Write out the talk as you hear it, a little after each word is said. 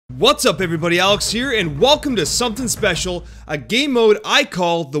What's up everybody, Alex here, and welcome to something special, a game mode I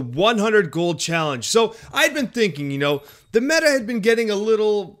call the 100 Gold Challenge. So, I'd been thinking, the meta had been getting a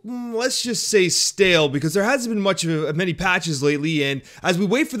little, let's just say stale, because there hasn't been many patches lately, and as we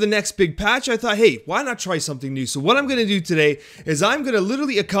wait for the next big patch, I thought, hey, why not try something new? So what I'm going to do today is I'm going to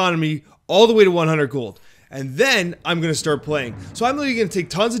literally economy all the way to 100 gold. And then I'm going to start playing. So I'm literally going to take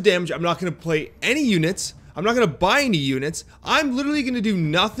tons of damage, I'm not going to play any units, I'm not going to buy any units. I'm literally going to do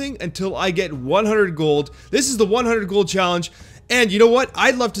nothing until I get 100 gold. This is the 100 gold challenge. And you know what?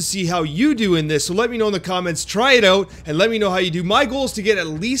 I'd love to see how you do in this. So let me know in the comments. Try it out and let me know how you do. My goal is to get at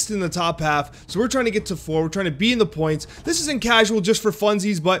least in the top half. So we're trying to get to 4. We're trying to be in the points. This isn't casual just for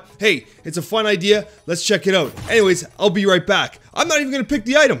funsies, but hey, it's a fun idea. Let's check it out. Anyways, I'll be right back. I'm not even going to pick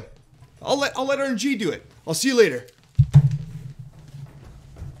the item. I'll let RNG do it. I'll see you later.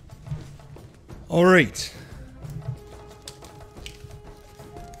 All right.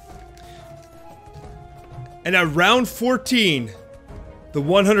 And at round 14, the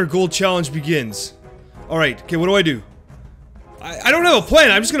 100 gold challenge begins. Alright, okay, what do I do? I don't have a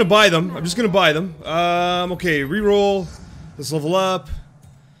plan, I'm just gonna buy them. Okay, reroll. Let's level up.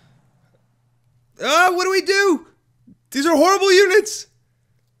 What do we do? These are horrible units!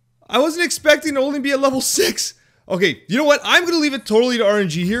 I wasn't expecting to only be at level 6. Okay, you know what? I'm gonna leave it totally to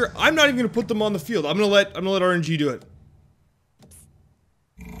RNG here. I'm not even gonna put them on the field. I'm gonna let RNG do it.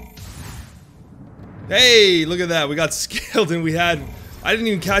 Hey, look at that. We got scaled and we had... I didn't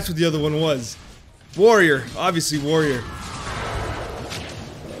even catch what the other one was. Warrior. Obviously warrior.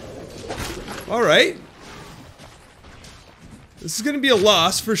 Alright. This is going to be a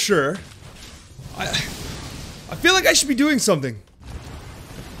loss for sure. I feel like I should be doing something.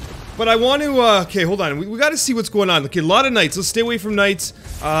 But I want to... okay, hold on. We got to see what's going on. Okay, a lot of knights. Let's stay away from knights.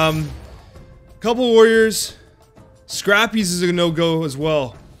 Couple warriors. Scrappies is a no-go as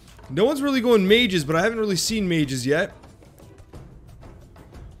well. No one's really going mages, but I haven't really seen mages yet.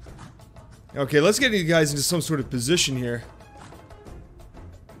 Okay, let's get you guys into some sort of position here.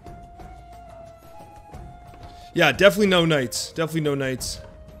 Yeah, definitely no knights. Definitely no knights.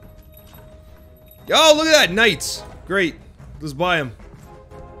 Oh, look at that! Knights! Great. Let's buy them.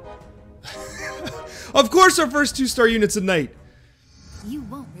 Of course our first 2-star unit's a knight. You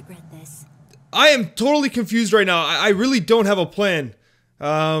won't regret this. I am totally confused right now. I really don't have a plan.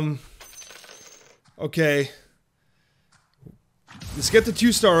 Okay. Let's get the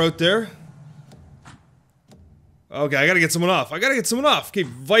 2-star out there. Okay, I gotta get someone off. Okay,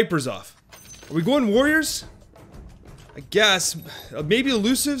 Viper's off. Are we going warriors? I guess. Maybe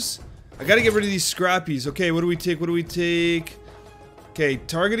elusives? I gotta get rid of these scrappies. Okay, what do we take? Okay,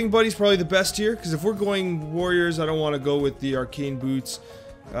 targeting buddy's probably the best here, because if we're going warriors, I don't want to go with the arcane boots.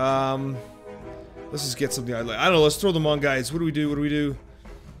 Let's just get something I like. I don't know, let's throw them on, guys. What do we do?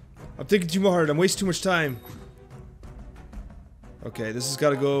 I'm thinking too hard. I'm wasting too much time. Okay, this has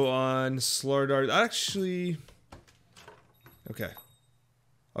got to go on Slardar. Actually... Okay.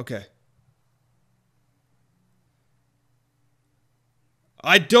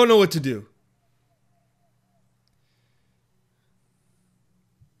 I don't know what to do.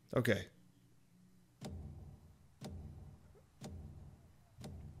 Okay.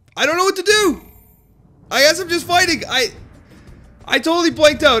 I don't know what to do! I guess I'm just fighting. I totally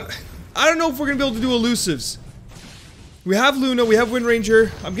blanked out. I don't know if we're gonna be able to do elusives. We have Luna, we have Wind Ranger.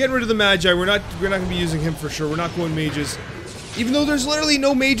 I'm getting rid of the Magi. We're not gonna be using him for sure. We're not going mages. Even though there's literally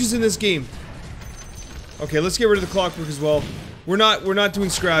no mages in this game. Okay, let's get rid of the Clockwork as well. We're not doing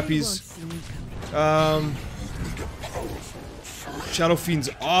scrappies. Shadow Fiend's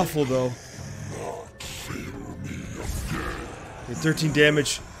awful though. Okay, 13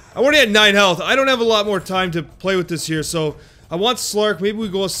 damage. I already had 9 health. I don't have a lot more time to play with this here, so I want Slark. Maybe we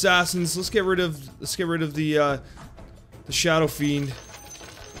go assassins. Let's get rid of the Shadow Fiend.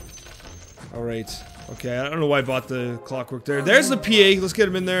 All right. Okay. I don't know why I bought the Clockwork there. There's the PA. Let's get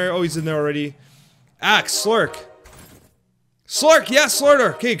him in there. Oh, he's in there already. Axe, Slark. Slark. Yeah,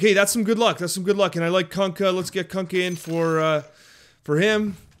 Slardar. Okay. That's some good luck. And I like Kunkka. Let's get Kunkka in for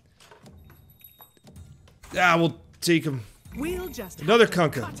him. Yeah, we'll take him. We'll just Another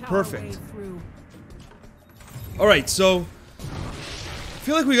Kunkka. Perfect. All right. So. I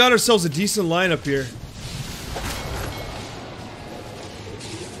feel like we got ourselves a decent lineup here.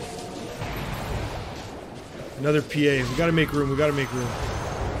 Another PA. We gotta make room.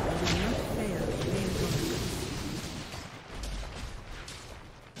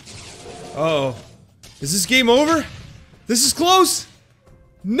 Uh-oh. Is this game over? This is close!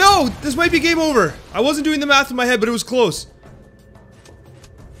 No! This might be game over! I wasn't doing the math in my head, but it was close.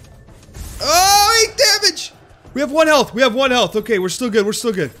 Oh, 8 damage! We have 1 health. We have 1 health. Okay, we're still good. We're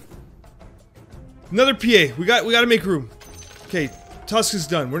still good. Another PA. We gotta make room. Okay, Tusk is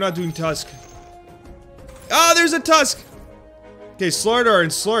done. We're not doing Tusk. Ah, there's a Tusk. Okay, Slardar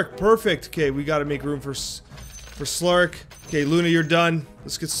and Slark. Perfect. Okay, we gotta make room for Slark. Okay, Luna, you're done.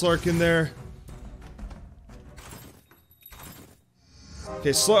 Let's get Slark in there.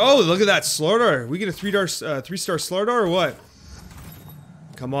 Okay, oh, look at that, Slardar. We get a 3-star Slardar or what?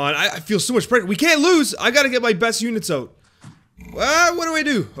 Come on, I feel so much pressure. We can't lose. I gotta get my best units out. What do I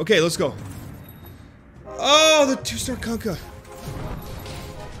do? Okay, let's go. Oh, the 2-star Kunkka.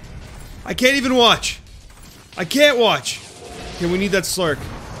 I can't even watch. I can't watch. Okay, we need that Slark.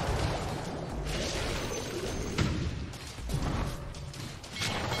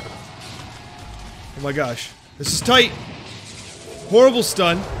 Oh my gosh. This is tight. Horrible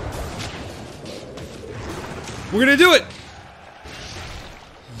stun. We're gonna do it!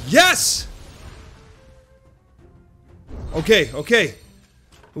 Yes! Okay, okay.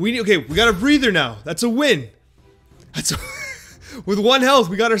 We got a breather now. That's a win. That's a with 1 health,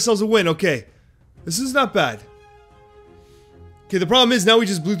 we got ourselves a win. Okay. This is not bad. Okay, the problem is now we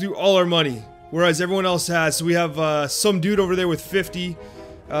just blew through all our money. Whereas everyone else has. So we have some dude over there with 50.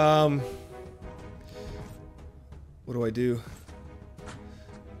 What do I do?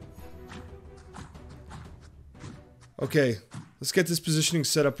 Okay, let's get this positioning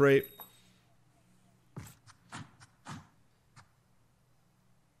set up right.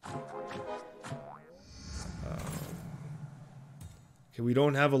 Okay, we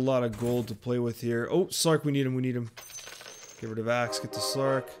don't have a lot of gold to play with here. Oh, Slark, we need him, we need him. Get rid of Axe, get the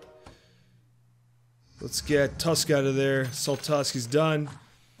Slark. Let's get Tusk out of there. Salt Tusk is done.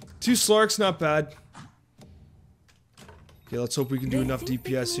 2 Slarks, not bad. Okay, let's hope we can do enough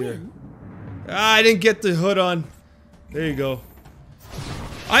DPS here. Ah, I didn't get the hood on. There you go.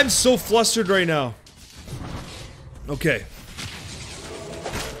 I'm so flustered right now. Okay.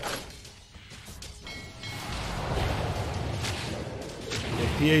 Okay,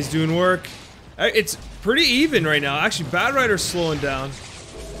 PA's doing work. It's pretty even right now. Actually, Bad Rider's slowing down.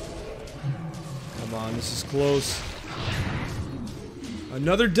 Come on, this is close.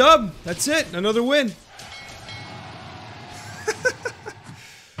 Another dub. That's it. Another win.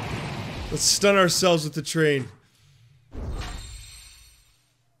 Let's stun ourselves with the train.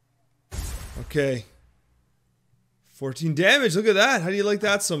 Okay. 14 damage. Look at that. How do you like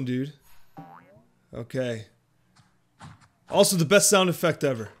that, some dude? Okay. Also, the best sound effect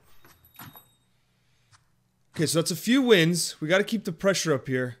ever. Okay, so that's a few wins. We got to keep the pressure up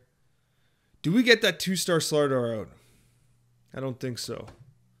here. Do we get that 2-star Slardar out? I don't think so.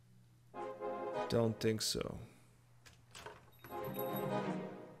 Don't think so.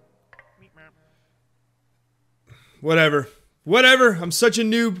 Whatever. Whatever. I'm such a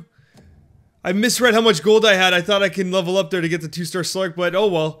noob. I misread how much gold I had. I thought I can level up there to get the 2-star Slark, but oh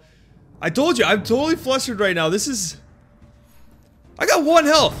well. I told you, I'm totally flustered right now. This is... I got 1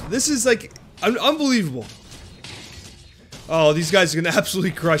 health. This is like... unbelievable. Oh, these guys are gonna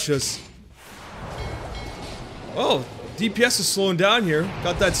absolutely crush us. Oh, DPS is slowing down here.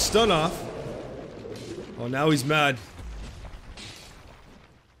 Got that stun off. Oh, now he's mad.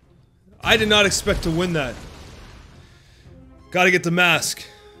 I did not expect to win that. Gotta get the mask.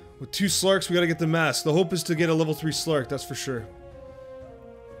 With 2 Slarks, we gotta get the mask. The hope is to get a level 3 Slark, that's for sure.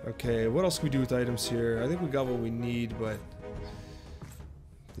 Okay, what else can we do with items here? I think we got what we need, but...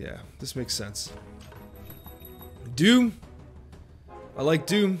 yeah, this makes sense. Doom. I like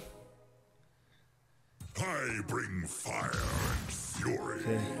Doom. I bring fire and fury.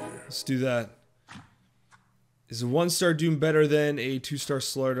 Okay, let's do that. Is a 1-star Doom better than a 2-star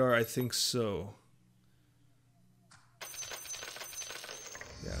Slardar? I think so.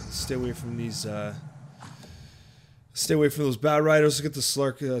 Yeah, stay away from these, stay away from those Bad Riders. Let's get the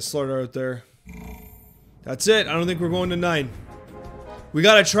Slardar out there. That's it. I don't think we're going to 9. We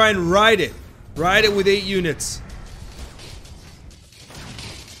gotta try and ride it. Ride it with 8 units.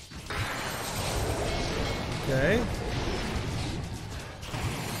 Okay.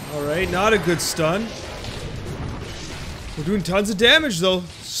 Alright, not a good stun. We're doing tons of damage though.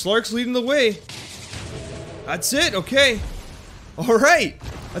 Slark's leading the way. That's it, okay. Alright.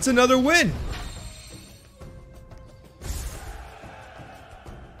 That's another win.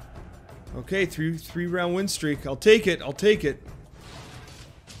 Okay, three round win streak. I'll take it. I'll take it.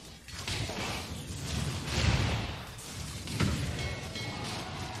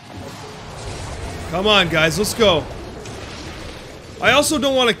 Come on, guys. Let's go. I also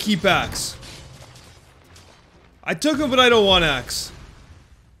don't want to keep Axe. I took him, but I don't want Axe.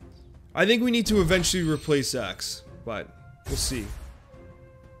 I think we need to eventually replace Axe, but we'll see.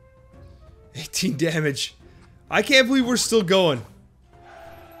 18 damage. I can't believe we're still going.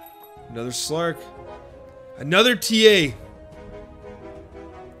 Another Slark. Another TA.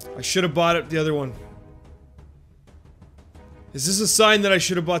 I should have bought it, the other one. Is this a sign that I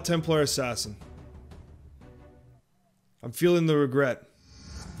should have bought Templar Assassin? I'm feeling the regret.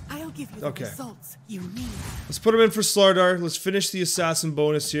 I'll give you the results you need. Let's put him in for Slardar. Let's finish the Assassin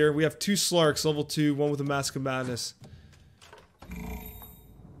bonus here. We have 2 Slarks, level 2, one with a Mask of Madness.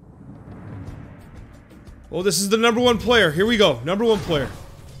 Oh, this is the #1 player. Here we go. #1 player.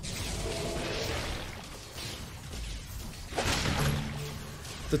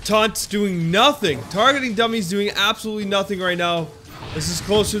 The taunt's doing nothing. Targeting dummy's doing absolutely nothing right now. This is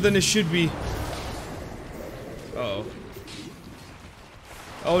closer than it should be. Uh-oh.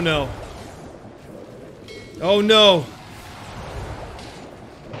 Oh no. Oh no.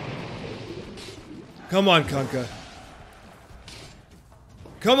 Come on, Kunkka.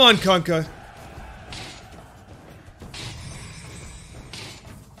 Come on, Kunkka.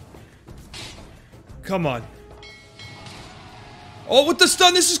 Come on. Oh, with the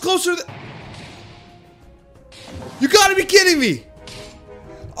stun, this is closer than... You gotta be kidding me!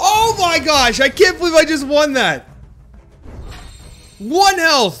 Oh my gosh, I can't believe I just won that! 1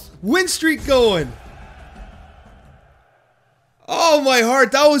 health! Win streak going! Oh my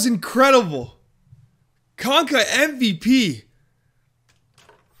heart, that was incredible! Kunkka MVP!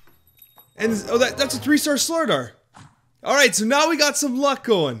 And oh, that's a 3-star Slardar. Alright, so now we got some luck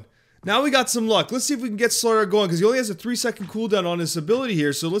going. Now we got some luck. Let's see if we can get Slardar going, because he only has a 3-second cooldown on his ability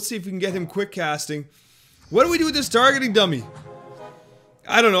here, so let's see if we can get him quick casting. What do we do with this targeting dummy?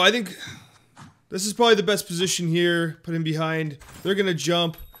 I don't know, I think this is probably the best position here. Put him behind. They're gonna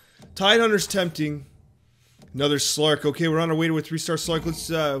jump. Tidehunter's tempting. Another Slark. Okay, we're on our way to a 3-star Slark. Let's,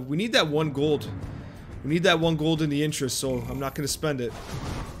 we need that 1 gold. We need that 1 gold in the interest, so I'm not gonna spend it.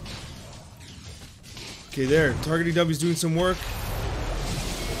 Okay, there. Targeting dummy's doing some work.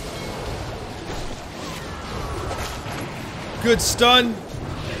 Good stun.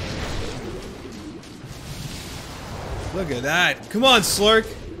 Look at that. Come on, Slark.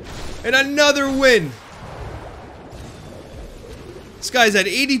 And another win. This guy's at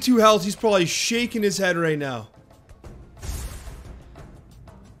 82 health. He's probably shaking his head right now.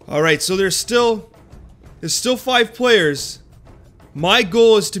 Alright, so there's still 5 players. My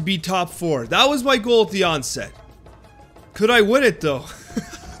goal is to be top 4. That was my goal at the onset. Could I win it, though?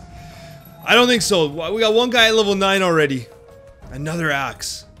 I don't think so. We got one guy at level 9 already. Another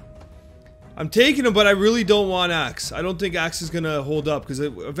Axe. I'm taking him, but I really don't want Axe. I don't think Axe is gonna hold up, because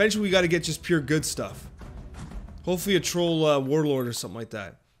eventually we gotta get just pure good stuff. Hopefully a troll warlord or something like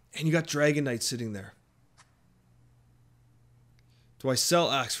that. And you got Dragon Knight sitting there. Do I sell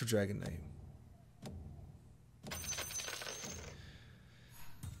Axe for Dragon Knight?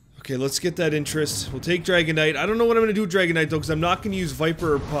 Okay, let's get that interest. We'll take Dragon Knight. I don't know what I'm gonna do with Dragon Knight though, because I'm not gonna use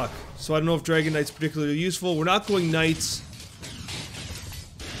Viper or Puck. So I don't know if Dragon Knight's particularly useful. We're not going Knights.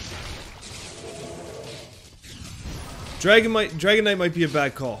 Dragon Knight might be a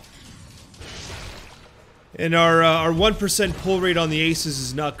bad call. And our 1% pull rate on the aces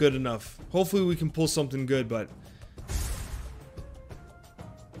is not good enough. Hopefully we can pull something good, but...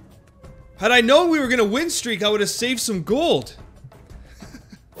 Had I known we were gonna win streak, I would have saved some gold.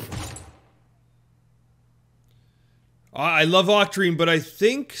 I love Octarine, but I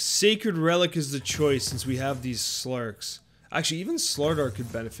think Sacred Relic is the choice since we have these Slarks. Actually, even Slardar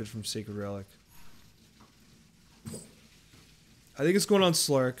could benefit from Sacred Relic. I think it's going on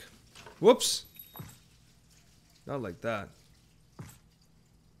Slark. Whoops. Not like that.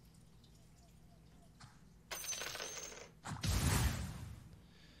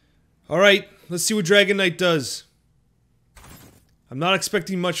 Alright, let's see what Dragon Knight does. I'm not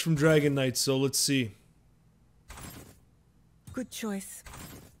expecting much from Dragon Knight, so let's see. Good choice.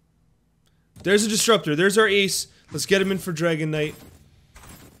 There's a Disruptor. There's our ace. Let's get him in for Dragon Knight.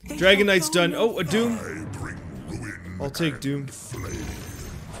 Dragon Knight's done. Oh, a Doom. I'll take Doom.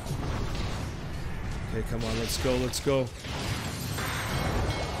 Okay, come on. Let's go. Let's go.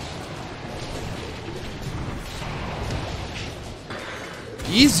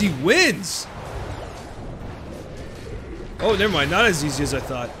 Easy wins. Oh, never mind. Not as easy as I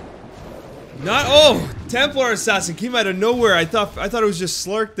thought. Not. Oh, Templar Assassin came out of nowhere. I thought it was just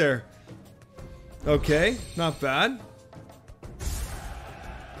Slark there. Okay, not bad.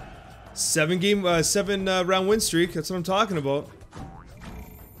 7 round win streak. That's what I'm talking about.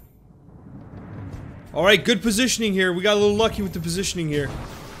 All right, good positioning here. We got a little lucky with the positioning here.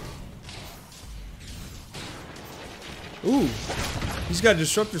 Ooh, he's got a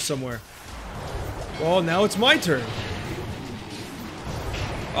Disruptor somewhere. Well, now it's my turn.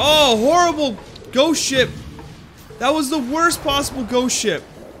 Oh, horrible ghost ship. That was the worst possible ghost ship.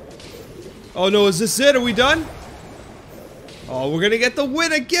 Oh no, is this it? Are we done? Oh, we're gonna get the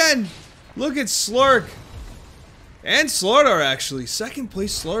win again! Look at Slurk. And Slardar, actually. Second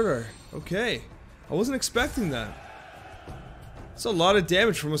place Slardar. Okay. I wasn't expecting that. That's a lot of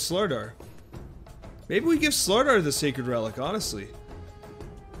damage from a Slardar. Maybe we give Slardar the Sacred Relic, honestly.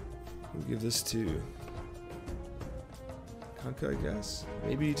 We'll give this to Coccia, I guess.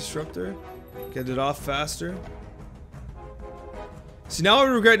 Maybe Disruptor. Get it off faster. See, now I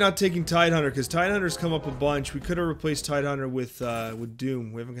regret not taking Tidehunter, because Tidehunter's come up a bunch. We could have replaced Tidehunter with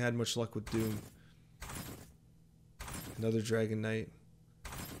Doom. We haven't had much luck with Doom. Another Dragon Knight.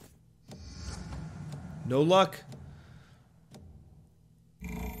 No luck.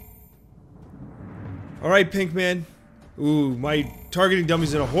 Alright, Pink Man. Ooh, my targeting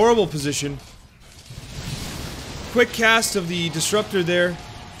dummy's in a horrible position. Quick cast of the Disruptor there.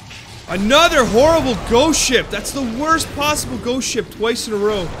 Another horrible ghost ship! That's the worst possible ghost ship twice in a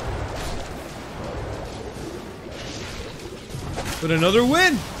row. But another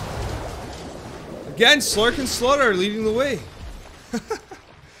win! Again, Slark and Slaughter are leading the way.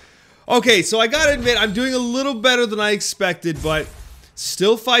 Okay, so I gotta admit, I'm doing a little better than I expected, but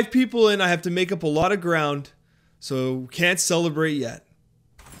still 5 people in. I have to make up a lot of ground, so can't celebrate yet.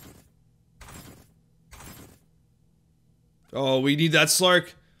 Oh, we need that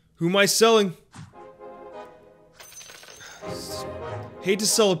Slark. Who am I selling? Hate to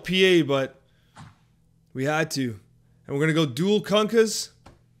sell a PA, but we had to. And we're gonna go dual Conkas.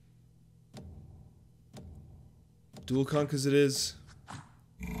 Dual Conkas it is.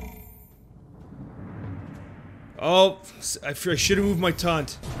 Oh, I should have moved my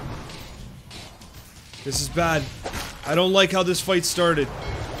taunt. This is bad. I don't like how this fight started.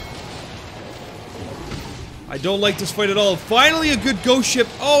 I don't like this fight at all. Finally a good ghost ship.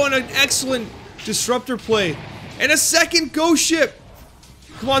 Oh, and an excellent Disruptor play. And a second ghost ship.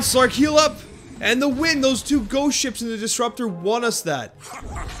 Come on, Slark, heal up. And the win. Those 2 ghost ships and the Disruptor won us that.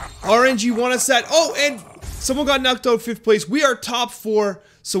 RNG won us that. Oh, and someone got knocked out 5th place. We are top 4,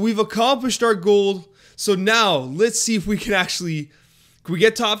 so we've accomplished our goal. So now, let's see if we can actually... Can we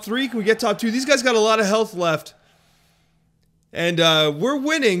get top 3? Can we get top 2? These guys got a lot of health left. And we're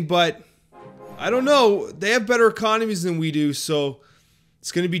winning, but... I don't know. They have better economies than we do, so...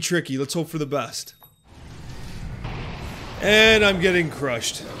 It's gonna be tricky. Let's hope for the best. And I'm getting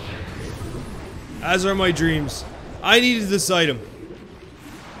crushed. As are my dreams. I needed this item.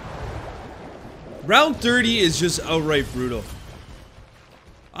 Round 30 is just outright brutal.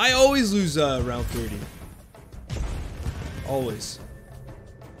 I always lose round 30. Always.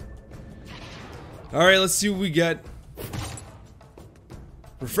 Alright, let's see what we get.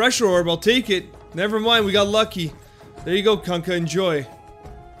 Refresher Orb, I'll take it. Never mind, we got lucky. There you go, Coccia, enjoy.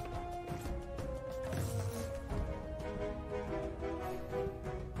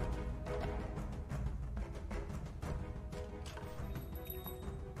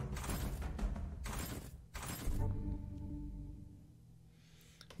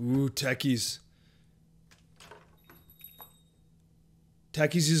 Ooh, Techies.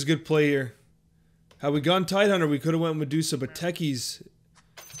 Techies is a good play here. Had we gone Tidehunter, we could have went Medusa, but Techies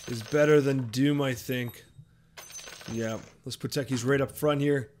is better than Doom, I think. Yeah, let's put Techies right up front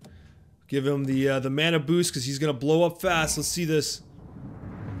here. Give him the mana boost, because he's going to blow up fast. Let's see this.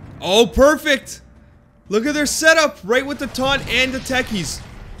 Oh, perfect! Look at their setup, right with the taunt and the Techies.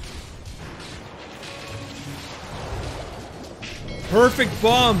 Perfect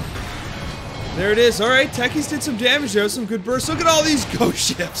bomb. There it is. Alright, Techies did some damage there. Some good bursts. Look at all these ghost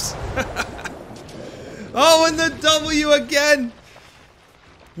ships. Oh, and the W again.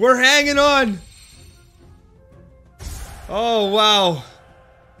 We're hanging on. Oh, wow.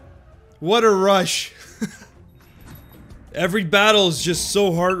 What a rush. Every battle is just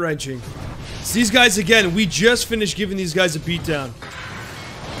so heart-wrenching. It's these guys again. We just finished giving these guys a beatdown.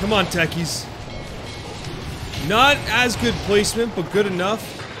 Come on, Techies. Not as good placement, but good enough.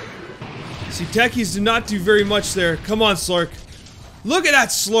 See, Techies did not do very much there. Come on, Slark. Look at that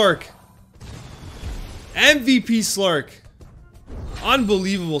Slark. MVP Slark.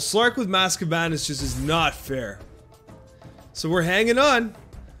 Unbelievable. Slark with Mask of Madness just is not fair. So we're hanging on.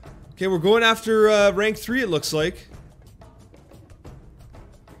 Okay, we're going after rank 3, it looks like.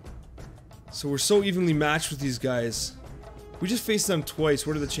 So we're so evenly matched with these guys. We just faced them twice.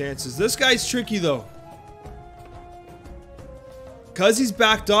 What are the chances? This guy's tricky, though. Cause he's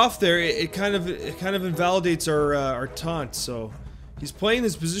backed off there, it kind of invalidates our taunt. So he's playing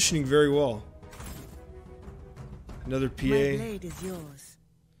this positioning very well. Another PA. My blade is yours.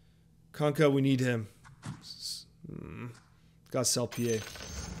 Coccia, we need him. Gotta sell PA.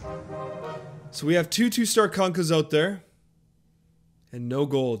 So we have two 2-star Kunkas out there. And no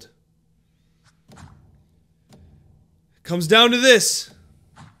gold. Comes down to this.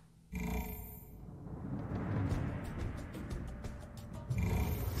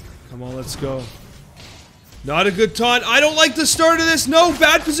 Come on, let's go. Not a good taunt. I don't like the start of this. No,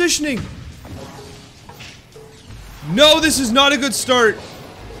 bad positioning. No, this is not a good start.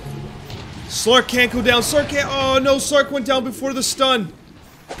 Slark can't go down. Slark can't. Oh, no. Slark went down before the stun.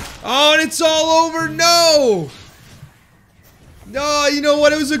 Oh, and it's all over. No. No, you know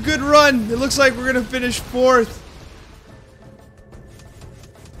what? It was a good run. It looks like we're going to finish 4th.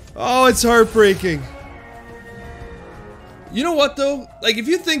 Oh, it's heartbreaking. You know what, though? Like, if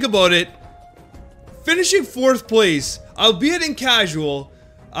you think about it, finishing 4th place, albeit in casual,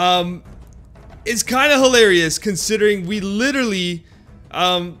 is kind of hilarious considering we literally,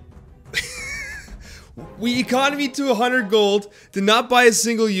 we economy to 100 gold, did not buy a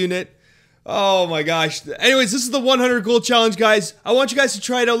single unit. Oh my gosh. Anyways, this is the 100 gold challenge, guys. I want you guys to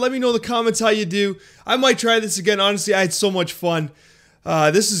try it out. Let me know in the comments how you do. I might try this again. Honestly, I had so much fun.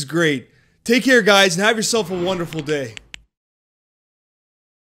 This is great. Take care, guys, and have yourself a wonderful day.